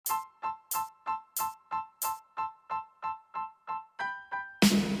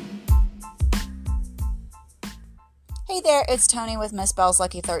Hey there, it's Tony with Miss Bell's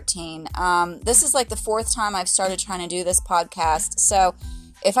Lucky 13. This is like the fourth time I've started trying to do this podcast, so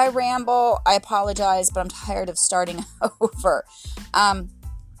if I ramble, I apologize, but I'm tired of starting over.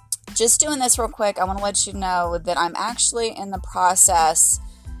 Just doing this real quick, I want to let you know that I'm actually in the process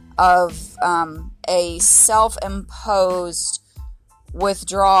of a self-imposed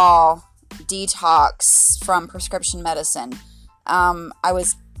withdrawal detox from prescription medicine.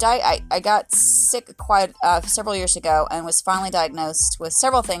 I got sick quite several years ago and was finally diagnosed with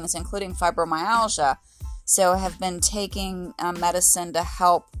several things, including fibromyalgia. So I have been taking medicine to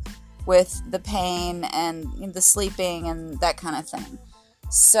help with the pain and the sleeping and that kind of thing.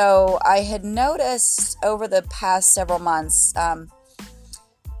 So I had noticed over the past several months,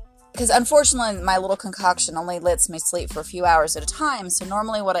 because unfortunately my little concoction only lets me sleep for a few hours at a time. So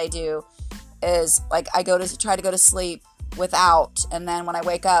normally what I do is like I try to go to sleep without, and then when I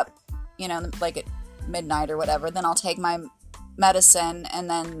wake up, like at midnight or whatever, then I'll take my medicine and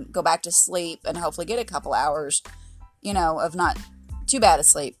then go back to sleep and hopefully get a couple hours, of not too bad a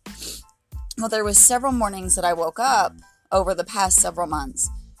sleep. Well, there was several mornings that I woke up over the past several months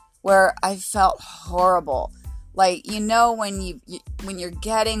where I felt horrible. Like, when you're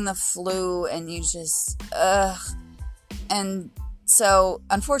getting the flu and you just, and so,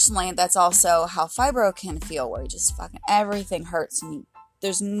 unfortunately, that's also how fibro can feel, where you just fucking everything hurts and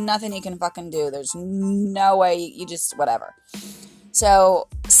there's nothing you can fucking do. There's no way, you just, whatever. So,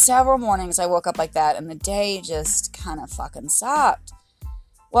 several mornings I woke up like that and the day just kind of fucking stopped.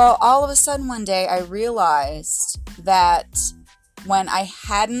 Well, all of a sudden one day I realized that when I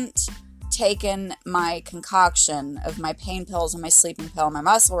hadn't taken my concoction of my pain pills and my sleeping pill and my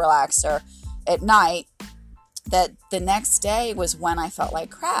muscle relaxer at night, that the next day was when I felt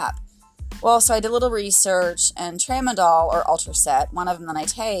like crap. Well, so I did a little research, and Tramadol or Ultracet, one of them that I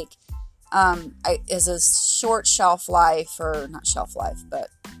take, is a short shelf life, or not shelf life, but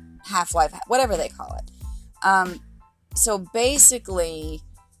half-life, whatever they call it. So basically,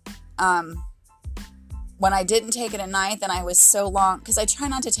 when I didn't take it at night, then I was so long, because I try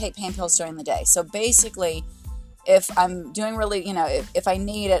not to take pain pills during the day. So basically, if I'm doing really, if I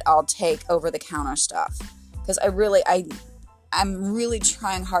need it, I'll take over-the-counter stuff. Because I'm really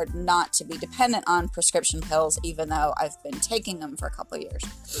trying hard not to be dependent on prescription pills, even though I've been taking them for a couple of years.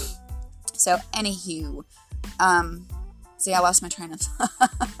 So, anywho, see, I lost my train of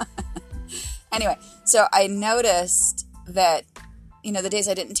thought. Anyway, so I noticed that, the days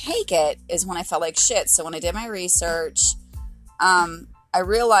I didn't take it is when I felt like shit. So when I did my research, I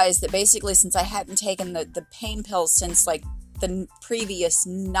realized that basically since I hadn't taken the pain pills since like the previous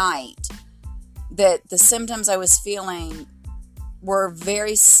night, that the symptoms I was feeling were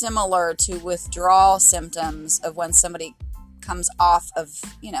very similar to withdrawal symptoms of when somebody comes off of,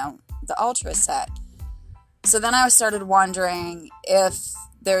 the Ultracet. So then I started wondering if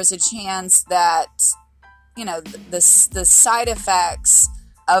there's a chance that, the side effects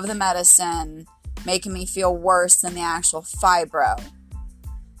of the medicine making me feel worse than the actual fibro.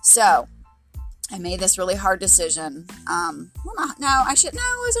 So I made this really hard decision. It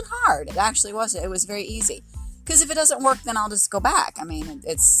wasn't hard. It actually wasn't. It was very easy. Because if it doesn't work, then I'll just go back. I mean,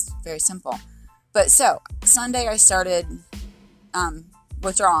 it's very simple. But so, Sunday I started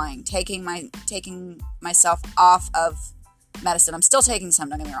withdrawing, taking myself off of medicine. I'm still taking some,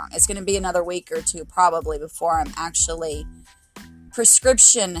 don't get me wrong. It's going to be another week or two probably before I'm actually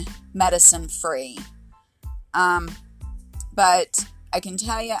prescription medicine free. But I can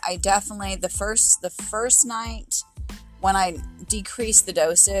tell you, I definitely, the first night when I decreased the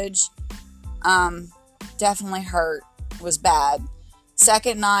dosage, definitely hurt, was bad.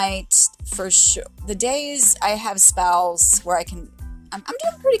 Second night, for sure. The days I have spells where I'm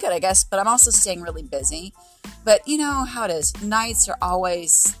doing pretty good, I guess, but I'm also staying really busy. But you know how it is. Nights are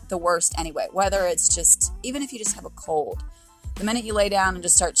always the worst anyway, whether it's just, even if you just have a cold. The minute you lay down and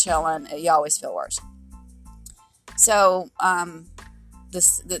just start chilling, you always feel worse. So,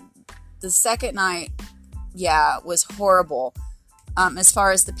 the second night, was horrible. As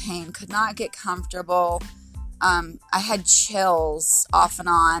far as the pain, could not get comfortable. I had chills off and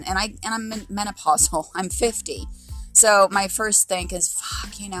on, and I'm menopausal. I'm 50. So my first think is,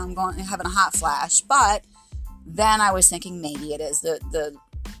 fuck, I'm having a hot flash. But then I was thinking maybe it is the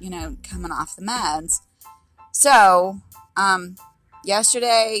coming off the meds. So,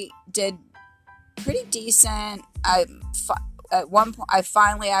 yesterday did pretty decent. At one point, I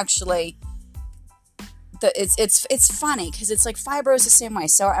finally actually, it's funny because it's like fibro is the same way.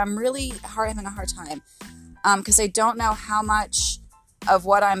 So I'm really having a hard time because I don't know how much of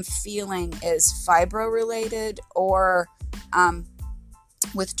what I'm feeling is fibro related or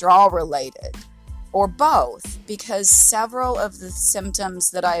withdrawal related or both, because several of the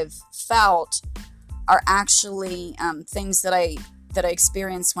symptoms that I've felt are actually things that I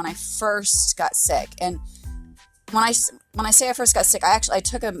experienced when I first got sick. And when I say I first got sick, I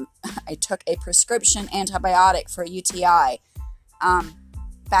took a prescription antibiotic for a UTI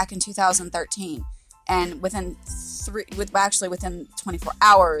back in 2013, and within 24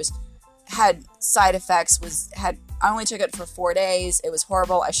 hours had side effects. I only took it for 4 days. It was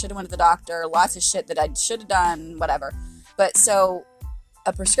horrible. I should have went to the doctor. Lots of shit that I should have done, whatever. But so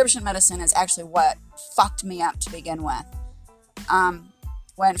a prescription medicine is actually what fucked me up to begin with.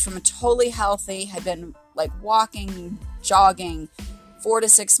 Went from a totally healthy, had been like walking, jogging 4 to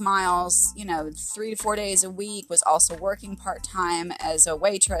 6 miles, 3 to 4 days a week, was also working part-time as a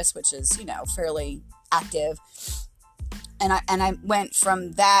waitress, which is, fairly active. And I went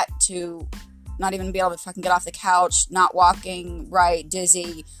from that to not even be able to fucking get off the couch, not walking right,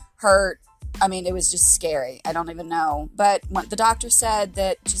 dizzy, hurt. I mean, it was just scary. I don't even know. But when the doctor said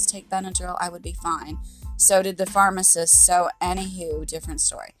that just take Benadryl, I would be fine. So did the pharmacist. So anywho, different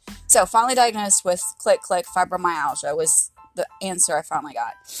story. So finally diagnosed with fibromyalgia was the answer I finally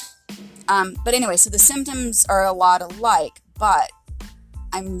got. But anyway, so the symptoms are a lot alike, but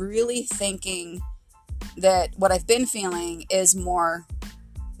I'm really thinking that what I've been feeling is more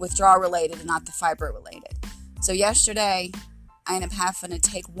withdrawal related and not the fibro related. So yesterday, I ended up having to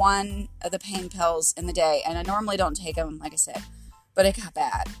take one of the pain pills in the day, and I normally don't take them, like I said, but it got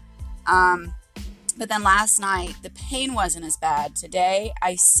bad. But then last night, the pain wasn't as bad. Today,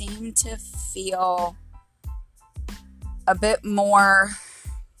 I seem to feel a bit more,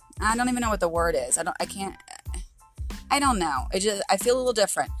 I don't even know what the word is. I don't know. I feel a little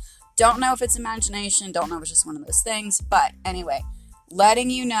different. Don't know if it's imagination. Don't know if it's just one of those things. But anyway, letting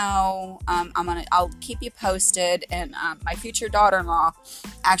you know, I'll keep you posted. And my future daughter-in-law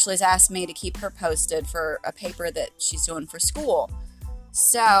actually has asked me to keep her posted for a paper that she's doing for school.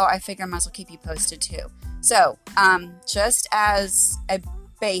 So I figure I might as well keep you posted too. So just as a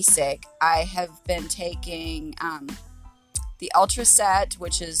basic, I have been taking the Ultraset,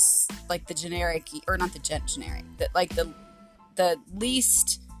 which is like the generic, or not the generic, like the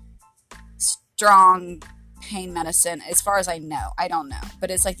least strong pain medicine, as far as I know. I don't know, but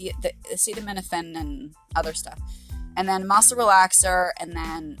it's like the acetaminophen and other stuff, and then muscle relaxer, and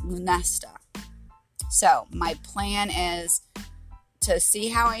then Lunesta. So my plan is to see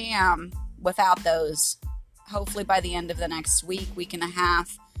how I am without those, hopefully by the end of the next week and a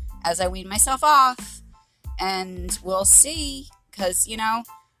half, as I wean myself off, and we'll see, because,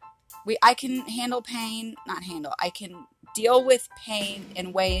 I can handle pain, I can deal with pain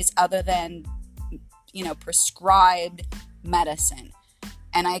in ways other than, prescribed medicine.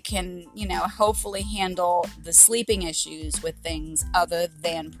 And I can, hopefully handle the sleeping issues with things other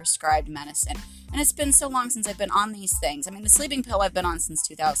than prescribed medicine. And it's been so long since I've been on these things. I mean, the sleeping pill I've been on since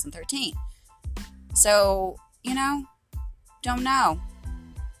 2013. So, don't know.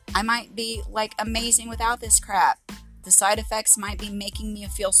 I might be, amazing without this crap. The side effects might be making me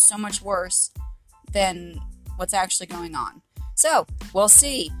feel so much worse than what's actually going on. So, we'll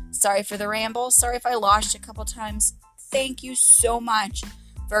see. Sorry for the ramble. Sorry if I lost you a couple times. Thank you so much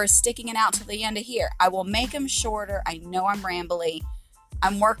for sticking it out to the end of here. I will make them shorter. I know I'm rambly.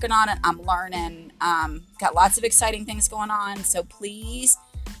 I'm working on it. I'm learning. Got lots of exciting things going on. So please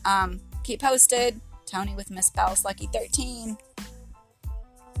keep posted. Tony with Miss Bell's Lucky 13.